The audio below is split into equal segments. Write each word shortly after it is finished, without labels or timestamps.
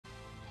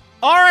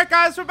Alright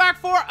guys, we're back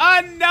for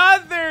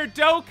another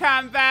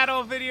Dokkan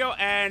battle video,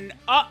 and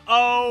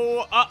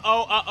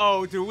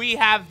do we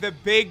have the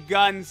big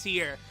guns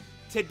here.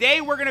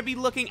 Today we're going to be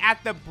looking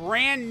at the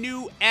brand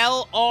new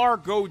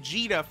LR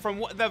Gogeta. From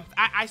what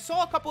I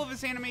saw a couple of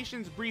his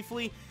animations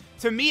briefly.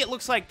 To me it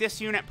looks like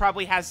this unit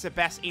probably has the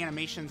best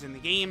animations in the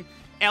game.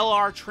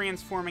 LR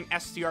transforming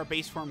SDR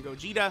base form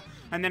Gogeta,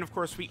 and then of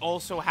course we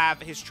also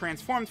have his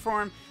transformed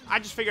form. I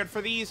just figured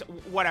for these,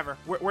 whatever,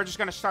 we're just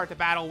gonna start the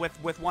battle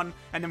with one,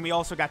 and then we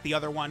also got the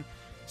other one.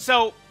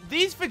 So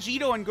these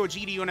Vegito and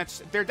Gogeta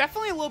units, they're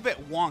definitely a little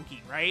bit wonky,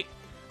 right?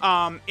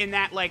 In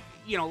that, like,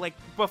 you know, like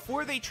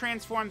before they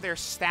transform, they're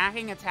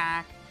stacking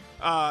attack.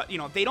 You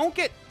know, they don't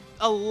get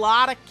a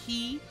lot of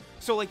ki,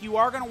 so like you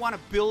are gonna want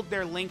to build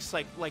their links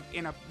like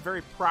in a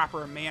very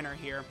proper manner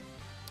here.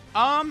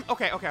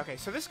 Okay.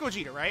 So this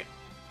Gogeta, right?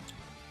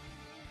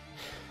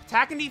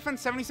 Attack and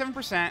defense,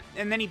 77%.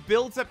 And then he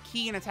builds up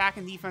ki and attack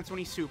and defense when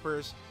he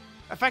supers.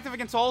 Effective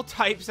against all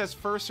types as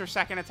first or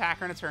second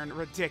attacker in a turn.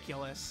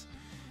 Ridiculous.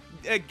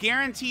 A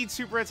guaranteed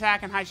super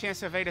attack and high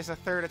chance to evade as a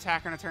third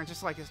attacker in a turn.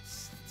 Just like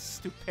it's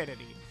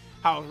stupidity.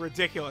 How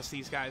ridiculous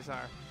these guys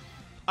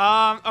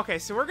are. Okay,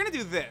 so we're going to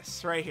do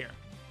this right here.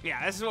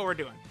 Yeah, this is what we're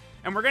doing.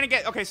 And we're going to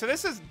get... Okay, so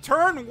this is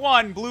turn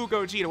 1 blue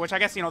Gogeta, which I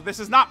guess, you know, this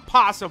is not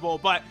possible,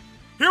 but...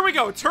 Here we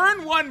go,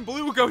 turn 1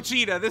 blue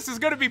Gogeta. This is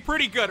going to be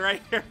pretty good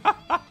right here.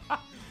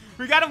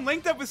 We got him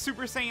linked up with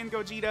Super Saiyan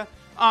Gogeta.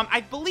 I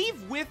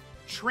believe with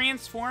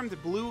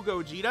transformed blue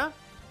Gogeta,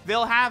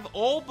 they'll have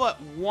all but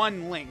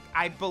one link,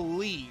 I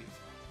believe.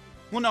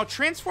 Well, no,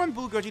 transformed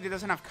blue Gogeta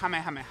doesn't have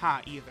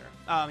Kamehameha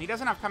either. He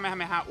doesn't have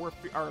Kamehameha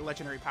or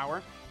legendary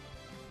power.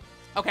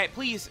 Okay,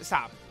 please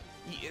stop.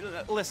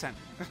 Listen.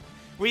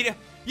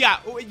 Yeah,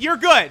 you're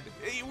good.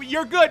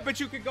 You're good, but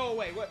you could go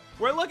away.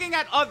 We're looking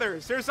at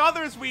others. There's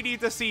others we need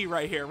to see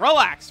right here.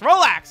 Relax,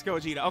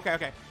 Gogeta.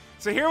 Okay.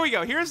 So here we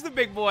go. Here's the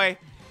big boy.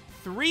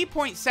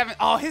 3.7.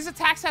 Oh, his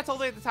attack stats all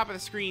the way at the top of the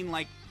screen,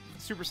 like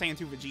Super Saiyan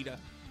 2 Vegeta.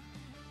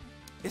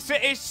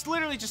 It's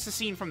literally just a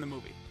scene from the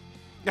movie.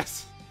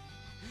 Yes.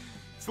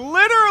 It's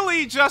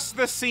literally just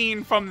the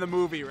scene from the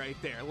movie right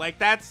there. Like,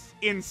 that's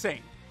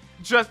insane.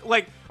 Just,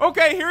 like,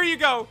 okay, here you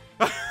go.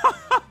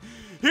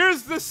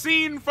 Here's the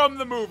scene from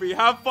the movie.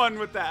 Have fun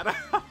with that.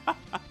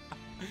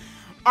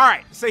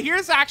 Alright, so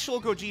here's actual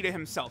Gogeta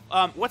himself.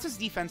 What's his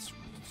defense?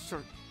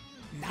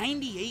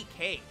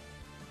 98k.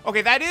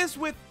 Okay, that is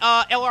with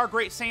LR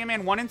Great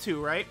Saiyaman 1 and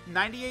 2, right?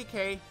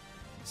 98k.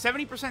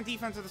 70%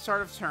 defense at the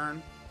start of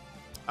turn.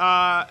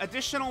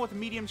 Additional with a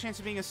medium chance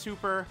of being a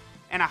super.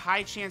 And a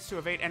high chance to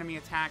evade enemy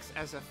attacks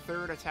as a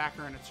third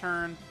attacker in a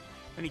turn.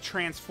 Then he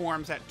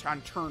transforms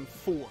on turn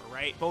 4,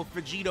 right? Both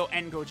Vegito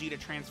and Gogeta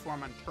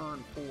transform on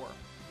turn 4.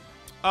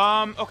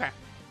 Okay.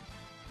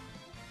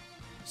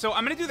 So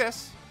I'm going to do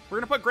this. We're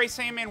going to put Great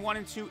Saiyaman 1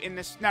 and 2 in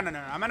this... No.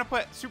 I'm going to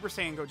put Super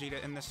Saiyan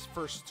Gogeta in this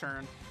first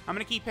turn. I'm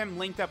going to keep him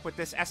linked up with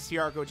this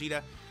STR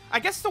Gogeta. I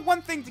guess the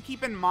one thing to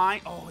keep in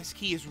mind... Oh, his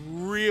ki is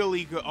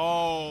really good.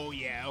 Oh,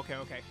 yeah.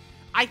 Okay.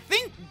 I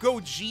think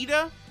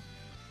Gogeta...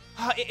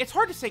 it's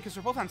hard to say because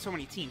we're both on so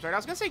many teams, right? I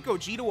was going to say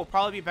Gogeta will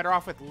probably be better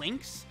off with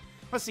links.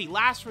 Let's see.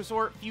 Last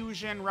Resort,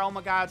 Fusion, Realm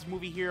of Gods,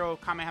 Movie Hero,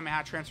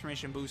 Kamehameha,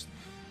 Transformation Boost.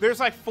 There's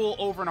like full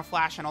over and a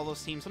flash on all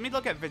those teams. Let me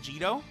look at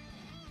Vegito.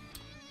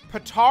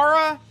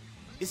 Patara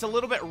is a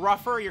little bit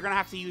rougher. You're gonna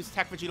have to use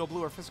Tech Vegito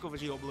Blue or Physical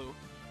Vegito Blue.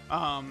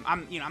 I'm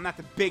not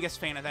the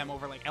biggest fan of them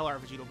over like LR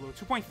Vegito Blue.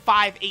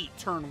 2.58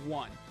 turn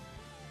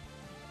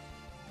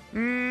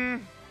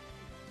 1.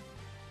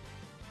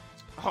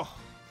 Oh,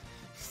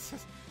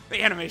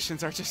 the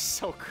animations are just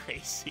so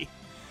crazy.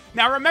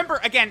 Now remember,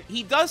 again,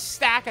 he does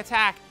stack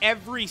attack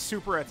every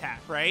super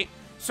attack, right?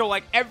 So,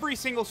 like, every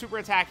single super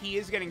attack, he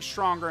is getting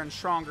stronger and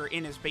stronger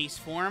in his base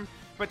form.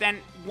 But then,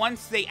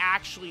 once they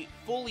actually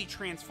fully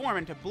transform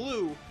into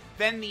blue,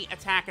 then the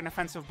attack and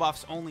offensive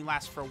buffs only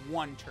last for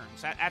 1 turn.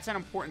 So that's an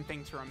important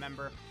thing to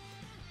remember.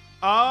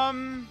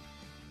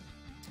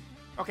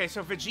 Okay,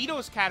 so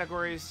Vegito's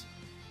categories.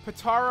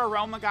 Patara,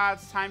 Realm of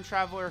Gods, Time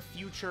Traveler,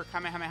 Future,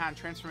 Kamehameha, and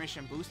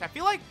Transformation Boost. I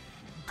feel like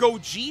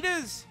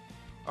Gogeta's...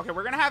 Okay,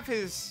 we're going to have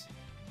his...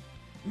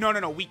 No.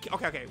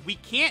 Okay. We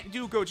can't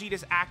do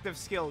Gogeta's active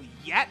skill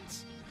yet.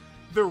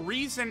 The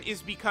reason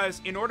is because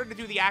in order to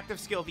do the active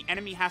skill, the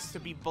enemy has to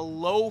be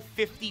below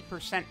 50%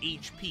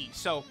 HP.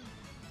 So,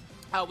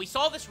 we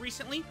saw this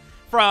recently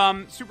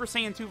from Super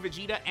Saiyan 2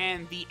 Vegeta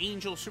and the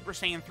Angel Super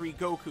Saiyan 3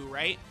 Goku,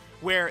 right?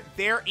 Where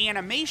their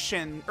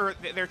animation, or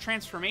their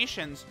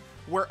transformations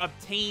were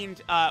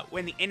obtained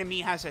when the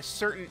enemy has a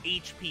certain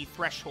HP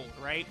threshold,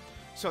 right?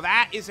 So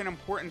that is an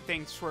important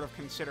thing to sort of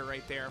consider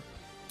right there.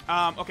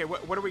 Okay,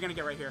 what are we going to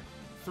get right here?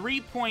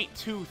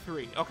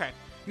 3.23. Okay.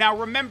 Now,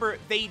 remember,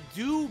 they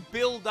do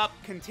build up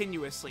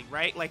continuously,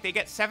 right? Like, they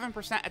get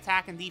 7%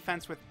 attack and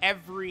defense with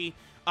every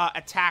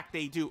attack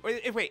they do.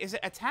 Wait, is it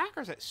attack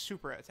or is it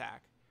super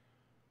attack?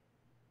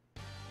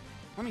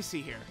 Let me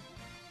see here.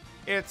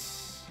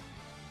 It's...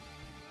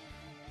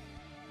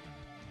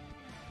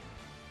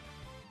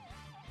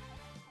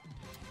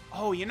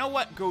 Oh, you know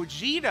what?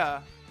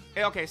 Gogeta...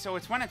 Okay, so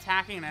it's when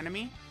attacking an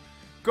enemy.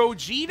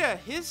 Gogeta,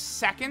 his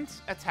second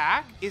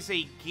attack is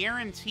a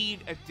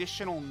guaranteed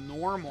additional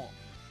normal.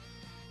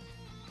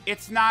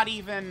 It's not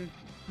even...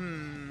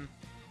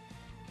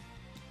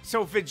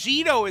 So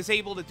Vegito is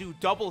able to do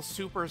double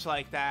supers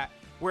like that,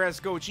 whereas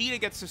Gogeta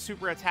gets the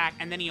super attack,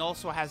 and then he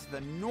also has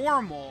the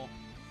normal.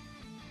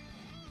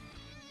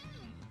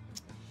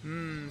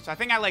 So I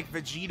think I like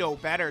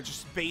Vegito better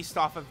just based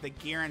off of the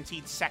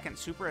guaranteed second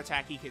super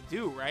attack he could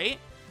do, right?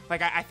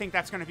 Like, I think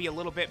that's going to be a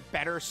little bit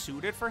better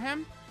suited for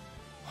him.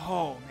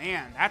 Oh,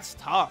 man, that's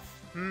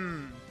tough.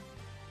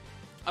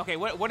 Okay,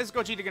 what is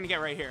Gogeta going to get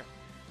right here?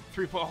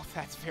 3. Oh,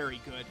 that's very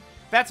good.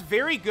 That's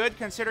very good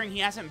considering he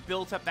hasn't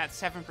built up that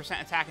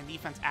 7% attack and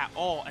defense at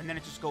all, and then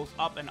it just goes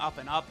up and up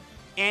and up.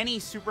 And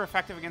he's super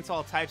effective against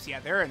all types.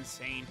 Yeah, they're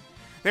insane.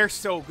 They're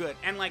so good.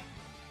 And, like,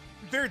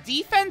 their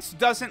defense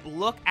doesn't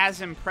look as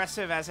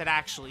impressive as it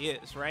actually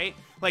is, right?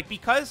 Like,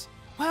 because,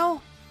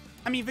 well,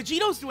 I mean,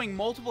 Vegito's doing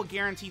multiple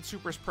guaranteed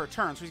supers per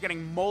turn, so he's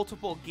getting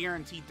multiple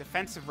guaranteed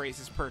defensive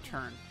raises per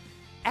turn.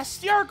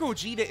 SDR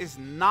Gogeta is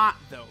not,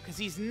 though, because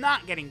he's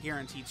not getting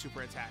guaranteed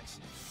super attacks.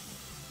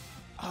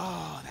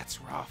 Oh, that's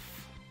rough.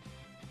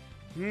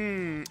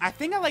 I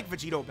think I like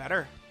Vegito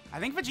better. I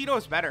think Vegito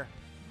is better.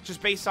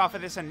 Just based off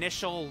of this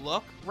initial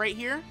look right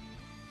here.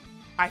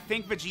 I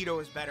think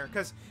Vegito is better.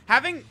 Because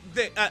having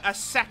a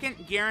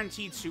second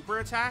guaranteed super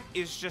attack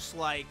is just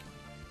like...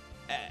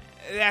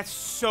 that's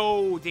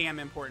so damn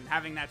important.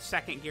 Having that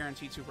second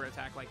guaranteed super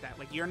attack like that.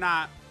 Like, you're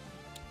not...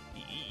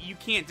 You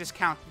can't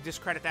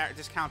discredit that or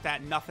discount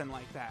that. Nothing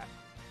like that.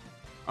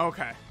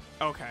 Okay.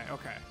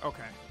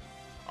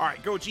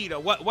 Alright,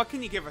 Gogeta. What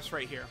can you give us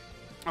right here?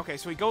 Okay,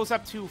 so he goes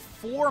up to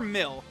 4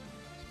 mil.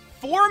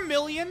 4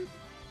 million?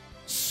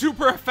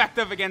 Super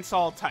effective against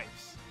all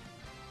types.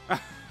 Okay.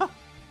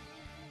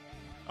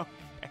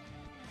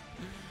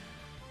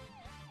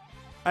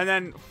 And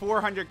then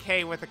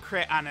 400k with a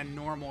crit on a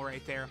normal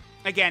right there.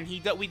 Again,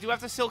 we do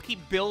have to still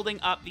keep building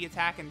up the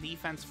attack and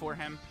defense for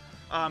him.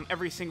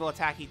 Every single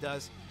attack he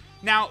does.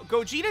 Now,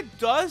 Gogeta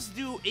does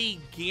do a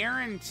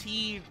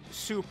guaranteed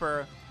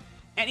super,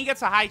 and he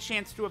gets a high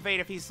chance to evade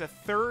if he's the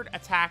third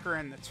attacker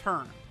in the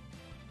turn.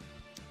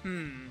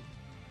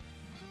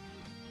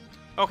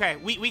 Okay,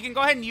 we can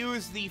go ahead and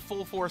use the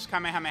full force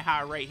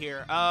Kamehameha right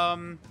here.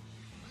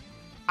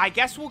 I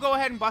guess we'll go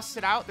ahead and bust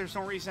it out. There's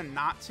no reason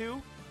not to.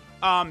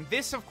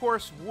 This, of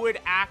course, would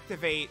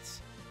activate,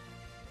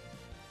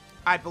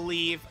 I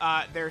believe,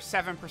 their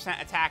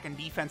 7% attack and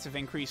defensive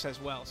increase as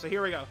well. So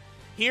here we go.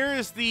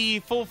 Here's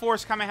the full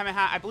force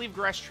Kamehameha. I believe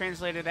Gresh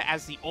translated it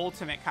as the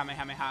ultimate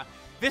Kamehameha.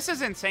 This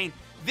is insane.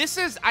 This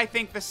is, I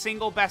think, the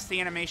single best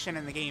animation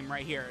in the game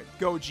right here.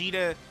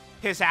 Gogeta,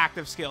 his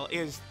active skill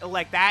is,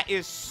 like, that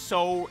is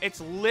so... It's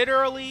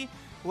literally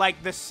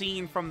like the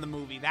scene from the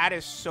movie. That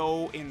is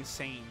so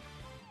insane.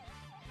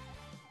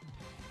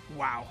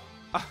 Wow.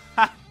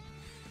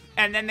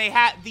 And then they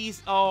had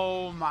these...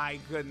 Oh, my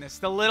goodness.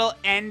 The little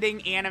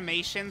ending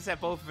animations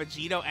that both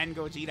Vegito and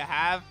Gogeta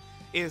have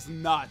is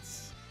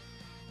nuts.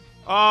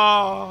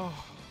 Oh.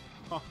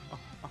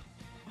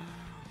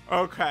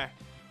 Okay.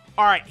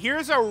 All right,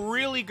 here's a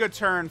really good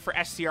turn for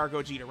STR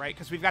Gogeta, right?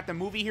 Because we've got the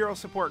movie hero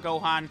support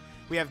Gohan.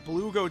 We have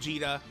Blue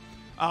Gogeta.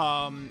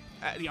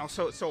 You know,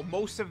 so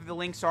most of the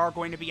links are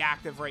going to be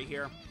active right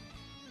here.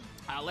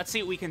 Let's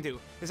see what we can do.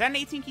 Is that an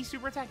 18-key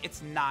super attack?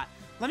 It's not.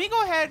 Let me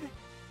go ahead.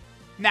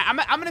 Now, I'm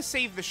going to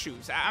save the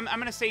shoes. I'm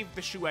going to save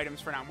the shoe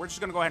items for now. We're just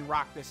going to go ahead and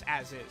rock this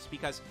as is,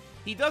 because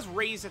he does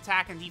raise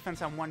attack and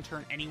defense on one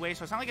turn anyway,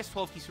 so it's not like his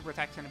 12-key super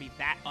attack is going to be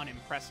that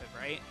unimpressive,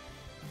 right?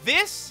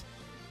 This,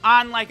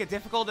 on like a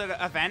difficult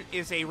event,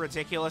 is a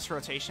ridiculous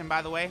rotation,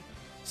 by the way.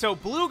 So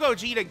Blue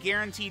Gogeta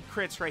guaranteed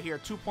crits right here,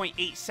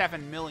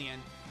 2.87 million.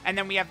 And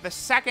then we have the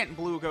second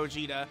Blue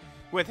Gogeta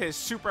with his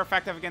super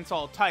effective against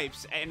all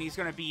types, and he's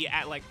going to be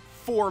at like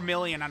 4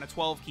 million on a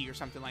 12-key or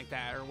something like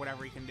that, or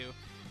whatever he can do.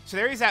 So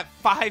there he's at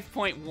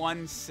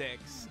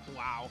 5.16.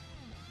 Wow.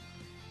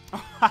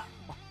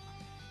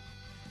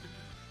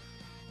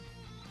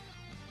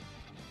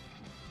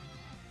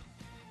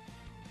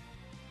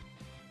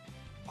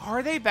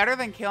 Are they better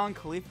than Kale and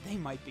Khalif? They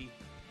might be.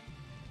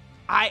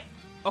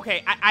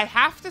 Okay, I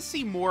have to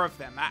see more of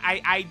them.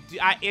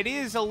 It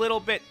is a little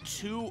bit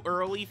too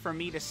early for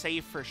me to say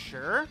for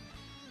sure.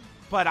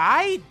 But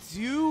I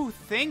do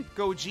think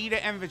Gogeta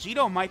and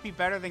Vegito might be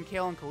better than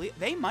Kale and Khalif.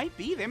 They might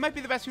be. They might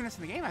be the best units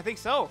in the game. I think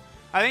so.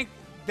 I think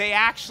they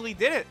actually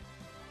did it.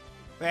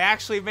 They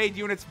actually made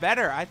units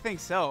better. I think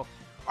so.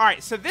 All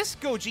right, so this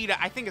Gogeta,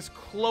 I think, is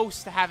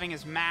close to having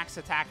his max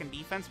attack and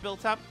defense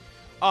built up.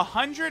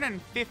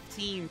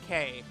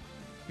 115k.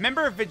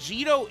 Remember,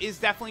 Vegito is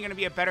definitely going to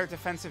be a better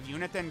defensive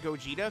unit than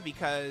Gogeta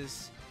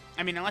because,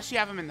 I mean, unless you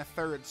have him in the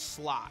third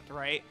slot,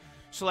 right?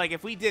 So, like,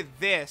 if we did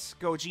this,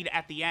 Gogeta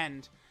at the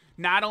end,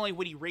 not only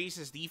would he raise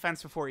his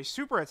defense before he's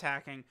super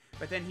attacking,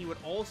 but then he would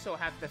also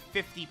have the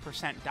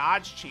 50%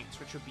 dodge chance,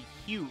 which would be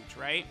huge,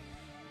 right?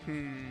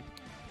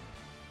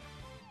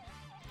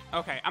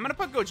 Okay, I'm going to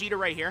put Gogeta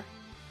right here.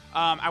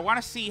 I want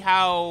to see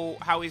how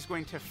he's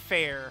going to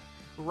fare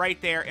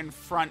right there in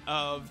front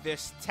of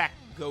this Tech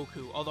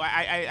Goku. Although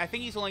I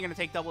think he's only going to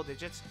take double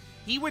digits.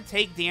 He would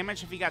take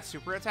damage if he got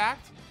super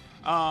attacked.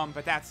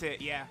 But that's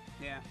it. Yeah.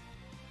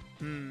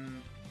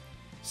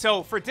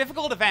 So for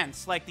difficult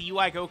events like the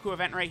UI Goku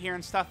event right here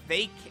and stuff,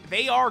 they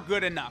are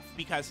good enough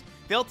because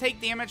they'll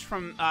take damage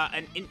from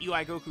an Int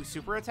UI Goku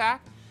super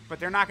attack, but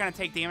they're not going to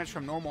take damage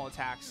from normal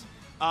attacks.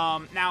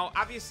 Now,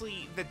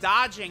 obviously, the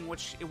dodging,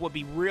 which it would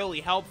be really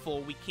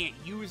helpful, we can't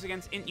use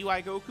against Int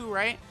UI Goku,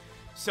 right?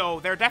 So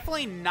they're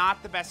definitely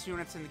not the best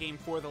units in the game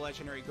for the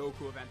Legendary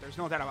Goku event. There's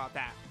no doubt about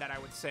that I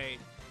would say.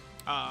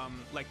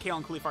 Like, Kale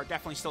and Caulifla are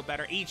definitely still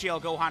better.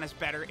 AGL Gohan is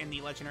better in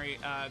the Legendary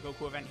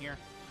Goku event here.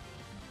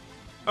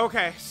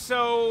 Okay,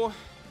 so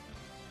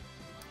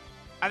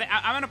I'm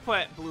going to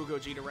put Blue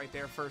Gogeta right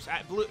there first.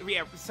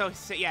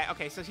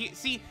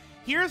 See,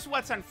 here's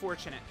what's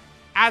unfortunate.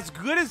 As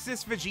good as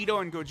this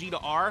Vegito and Gogeta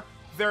are,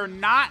 they're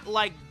not,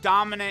 like,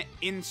 dominant,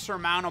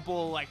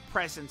 insurmountable, like,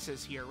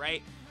 presences here,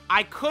 right?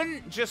 I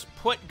couldn't just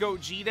put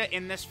Gogeta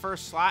in this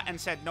first slot and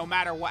said, no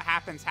matter what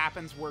happens,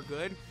 we're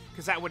good,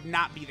 because that would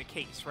not be the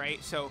case,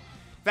 right? So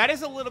that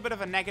is a little bit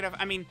of a negative.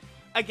 I mean,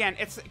 again,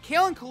 it's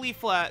Kale and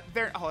Caulifla,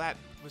 oh, that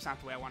was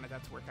not the way I wanted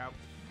that to work out.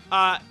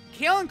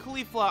 Kale and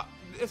Caulifla,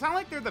 it's not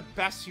like they're the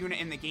best unit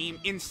in the game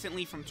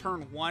instantly from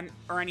turn 1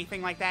 or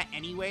anything like that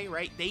anyway,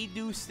 right? They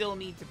do still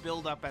need to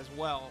build up as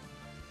well.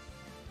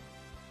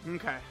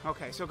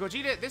 Okay, so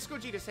Gogeta, this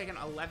Gogeta's taking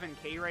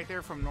 11k right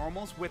there from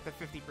normals with a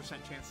 50%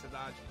 chance to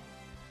dodge.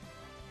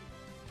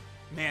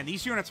 Man,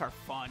 these units are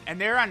fun,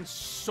 and they're on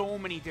so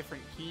many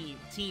different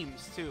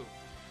teams too.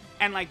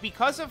 And like,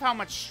 because of how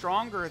much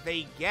stronger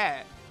they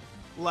get,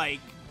 like,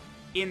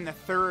 in the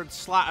third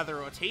slot of the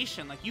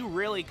rotation, like, you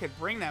really could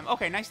bring them.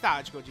 Okay, nice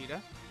dodge,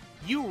 Gogeta.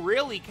 You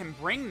really can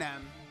bring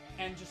them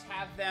and just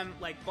have them,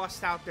 like,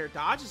 bust out their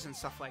dodges and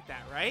stuff like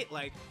that, right?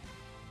 Like,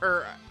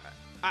 wow.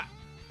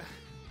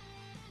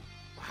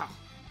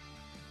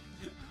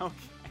 Okay.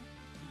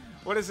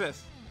 What is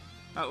this?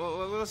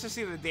 Well, let's just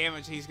see the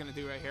damage he's going to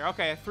do right here.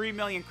 Okay, a 3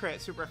 million crit,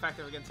 super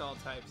effective against all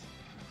types.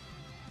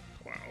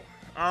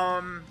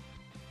 Wow.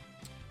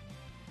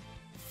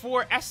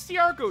 For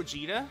STR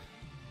Gogeta,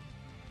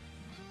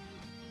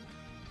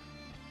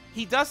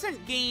 he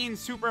doesn't gain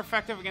super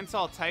effective against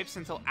all types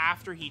until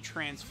after he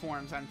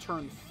transforms on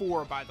turn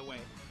 4, by the way.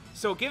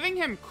 So giving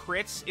him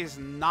crits is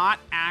not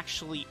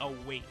actually a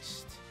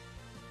waste.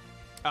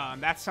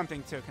 That's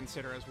something to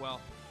consider as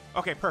well.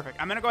 Okay, perfect.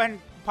 I'm going to go ahead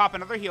and pop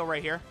another heal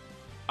right here.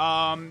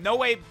 No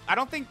way. I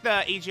don't think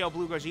the AGL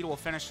Blue Gogeta will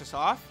finish this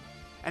off.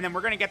 And then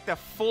we're going to get the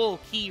full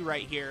key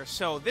right here.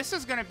 So this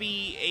is going to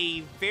be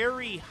a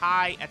very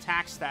high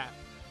attack stat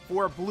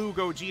for Blue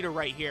Gogeta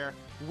right here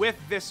with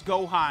this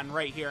Gohan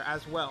right here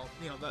as well.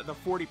 You know, the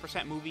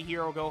 40% movie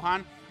hero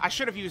Gohan. I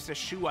should have used a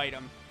shoe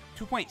item.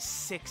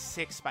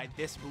 2.66 by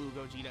this Blue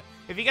Gogeta.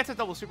 If he gets a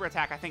double super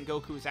attack, I think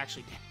Goku is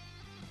actually dead.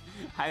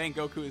 I think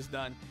Goku is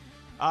done.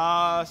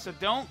 So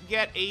don't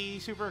get a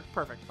super...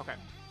 Perfect. Okay.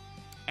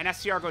 And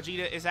STR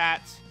Gogeta is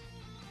at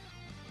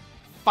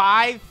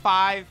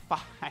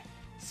 555.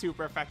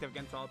 Super effective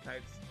against all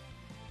types.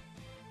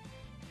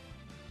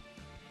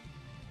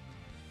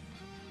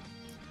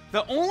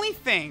 The only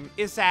thing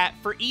is that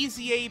for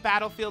EZA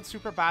Battlefield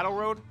Super Battle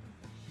Road,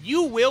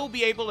 you will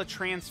be able to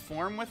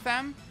transform with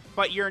them,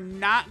 but you're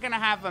not going to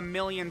have a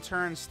million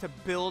turns to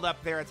build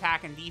up their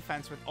attack and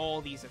defense with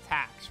all these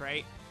attacks,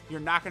 right? You're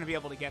not going to be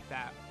able to get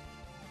that.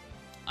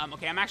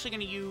 Okay, I'm actually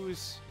going to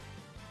use...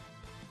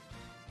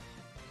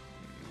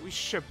 We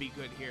should be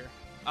good here.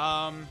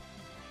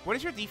 What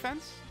is your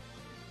defense?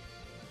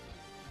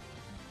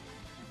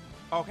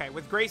 Okay,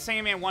 with Great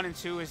Saiyaman 1 and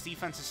 2, his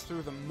defense is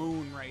through the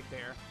moon right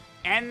there.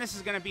 And this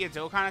is going to be a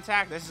Dokkan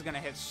attack. This is going to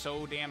hit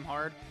so damn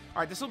hard.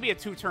 All right, this will be a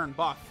 2-turn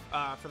buff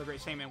for the Great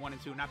Saiyaman 1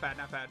 and 2. Not bad,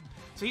 not bad.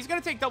 So he's going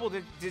to take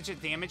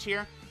double-digit damage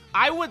here.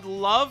 I would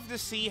love to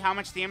see how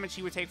much damage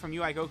he would take from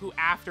UI Goku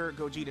after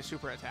Gogeta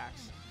super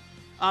attacks.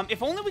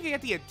 If only we could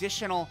get the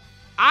additional...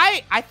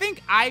 I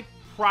think I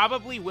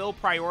probably will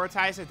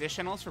prioritize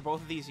additionals for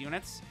both of these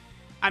units.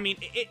 I mean,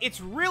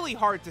 it's really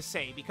hard to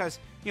say because,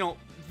 you know,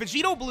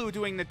 Vegito Blue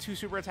doing the 2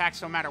 super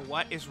attacks no matter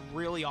what is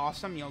really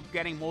awesome. You know,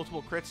 getting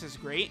multiple crits is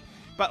great.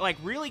 But, like,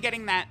 really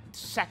getting that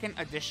second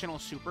additional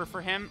super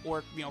for him,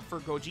 or, you know,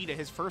 for Gogeta,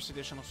 his first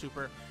additional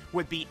super,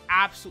 would be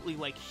absolutely,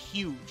 like,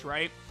 huge,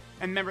 right?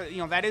 And remember, you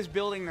know, that is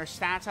building their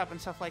stats up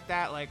and stuff like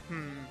that. Like,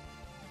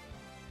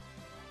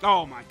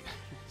 Oh, my God.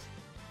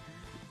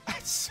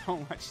 That's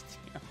so much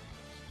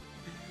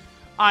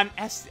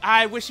damage.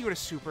 I wish he would have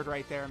supered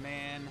right there,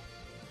 man.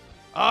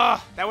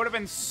 Ugh, that would have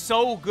been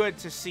so good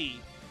to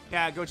see.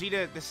 Yeah,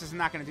 Gogeta, this is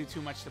not going to do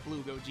too much to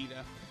Blue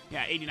Gogeta.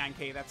 Yeah,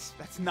 89k,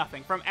 that's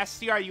nothing. From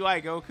STR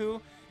UI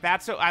Goku,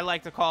 that's what I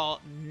like to call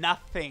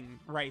nothing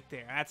right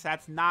there.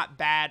 That's not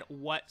bad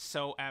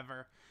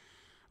whatsoever.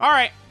 All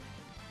right.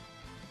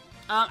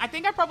 I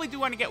think I probably do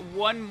want to get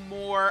one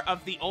more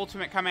of the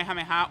Ultimate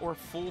Kamehameha or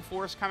Full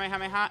Force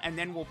Kamehameha, and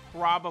then we'll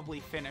probably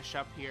finish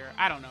up here.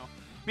 I don't know.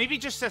 Maybe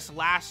just this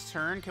last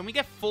turn. Can we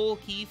get full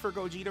key for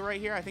Gogeta right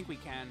here? I think we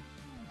can.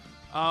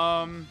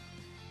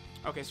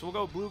 Okay, so we'll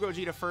go Blue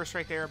Gogeta first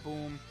right there.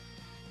 Boom.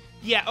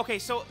 Yeah, okay,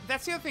 so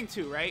that's the other thing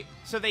too, right?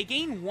 So they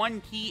gain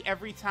 1 ki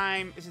every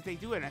time, is it they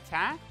do an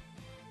attack?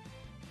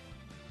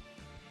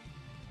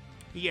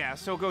 Yeah,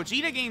 so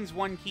Gogeta gains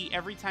 1 ki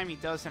every time he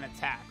does an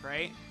attack,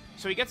 right?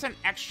 So he gets an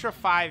extra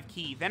 5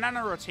 ki. Then on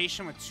a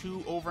rotation with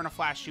 2 over and a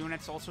flash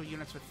units, also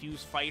units with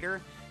Fuse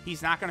Fighter,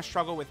 he's not going to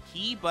struggle with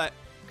ki, but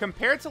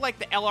compared to like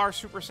the LR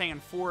Super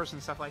Saiyan 4s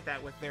and stuff like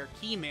that with their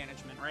ki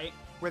management, right?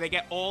 Where they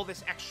get all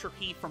this extra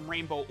ki from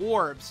Rainbow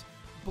Orbs,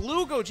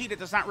 Blue Gogeta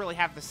does not really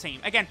have the same.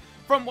 Again,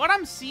 from what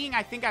I'm seeing,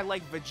 I think I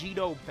like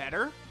Vegito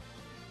better.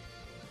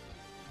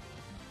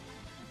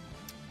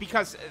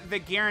 Because the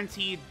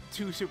guaranteed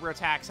 2 super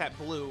attacks at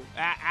Blue,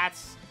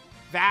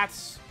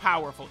 that's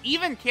powerful.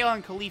 Even Kale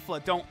and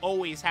Caulifla don't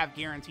always have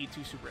guaranteed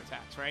 2 super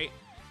attacks, right?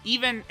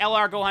 Even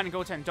LR Gohan and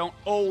Goten don't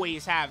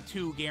always have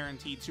 2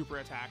 guaranteed super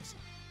attacks.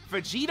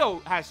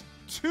 Vegito has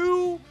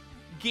 2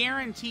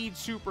 guaranteed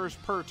supers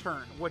per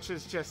turn, which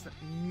is just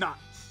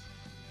nuts.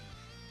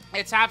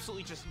 It's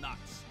absolutely just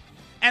nuts.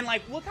 And,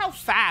 like, look how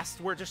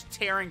fast we're just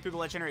tearing through the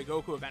Legendary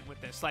Goku event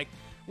with this. Like,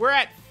 we're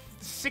at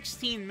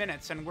 16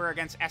 minutes and we're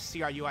against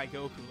SCR-UI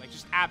Goku. Like,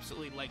 just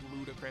absolutely, like,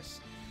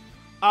 ludicrous.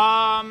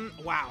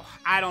 Wow.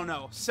 I don't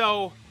know.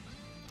 So,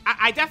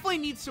 I definitely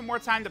need some more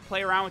time to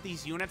play around with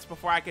these units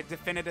before I could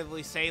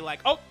definitively say, like,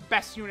 oh,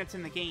 best units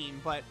in the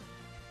game. But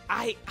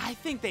I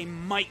think they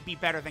might be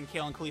better than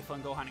Kale and Caulifla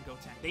and Gohan and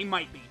Goten. They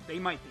might be. They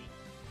might be.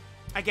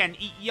 Again,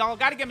 y'all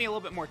got to give me a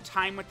little bit more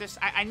time with this.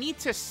 I need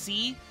to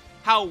see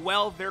how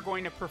well they're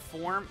going to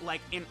perform,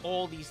 like, in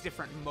all these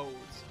different modes.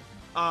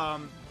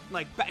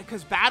 Like,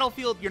 because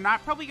Battlefield, you're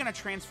not probably going to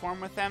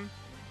transform with them,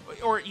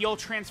 or you'll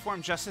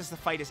transform just as the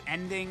fight is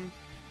ending.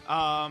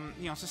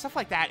 You know, so stuff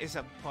like that is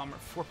a bummer.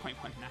 4.19.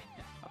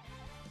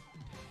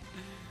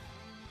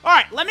 All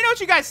right, let me know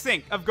what you guys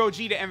think of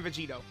Gogeta and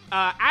Vegito.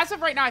 As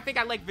of right now, I think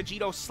I like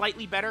Vegito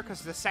slightly better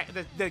because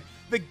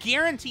the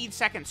guaranteed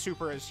second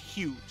super is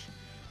huge.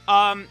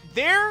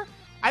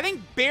 I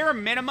think bare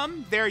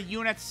minimum, their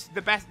units,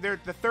 they're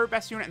the 3rd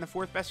best unit and the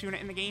 4th best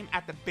unit in the game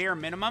at the bare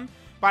minimum.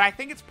 But I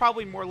think it's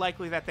probably more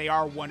likely that they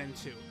are 1 and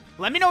 2.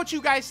 Let me know what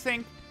you guys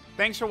think.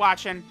 Thanks for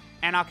watching,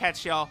 and I'll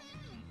catch y'all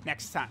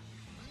next time.